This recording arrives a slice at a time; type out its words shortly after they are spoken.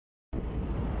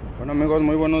Bueno amigos,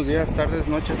 muy buenos días, tardes,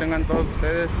 noches tengan todos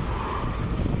ustedes.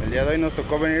 El día de hoy nos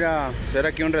tocó venir a hacer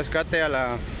aquí un rescate a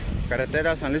la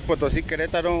carretera San Luis Potosí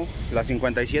Querétaro, la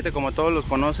 57 como todos los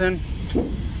conocen.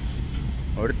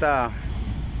 Ahorita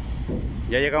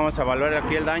ya llegamos a evaluar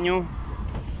aquí el daño.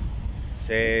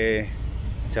 Se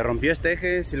rompió este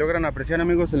eje, si logran apreciar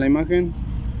amigos en la imagen.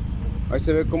 Ahí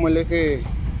se ve como el eje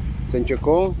se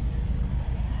enchecó.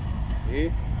 ¿Sí?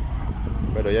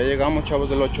 Pero ya llegamos, chavos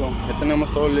del 8, ya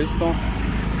tenemos todo listo.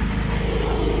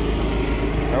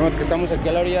 Vemos que estamos aquí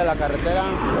a la orilla de la carretera.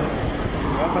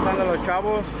 Van pasando los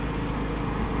chavos.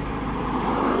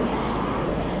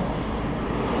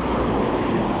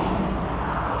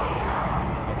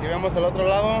 Aquí vemos al otro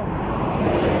lado.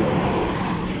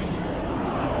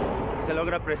 Se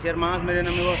logra apreciar más, miren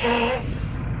amigos.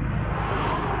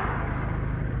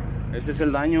 Este es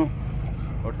el daño.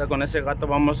 Ahorita con ese gato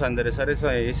vamos a enderezar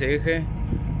ese eje.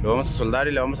 Lo vamos a soldar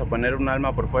y le vamos a poner un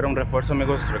alma por fuera, un refuerzo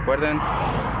amigos. Recuerden,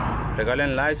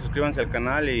 regalen like, suscríbanse al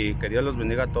canal y que Dios los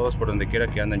bendiga a todos por donde quiera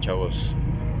que anden, chavos.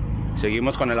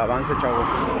 Seguimos con el avance, chavos.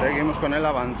 Seguimos con el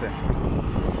avance.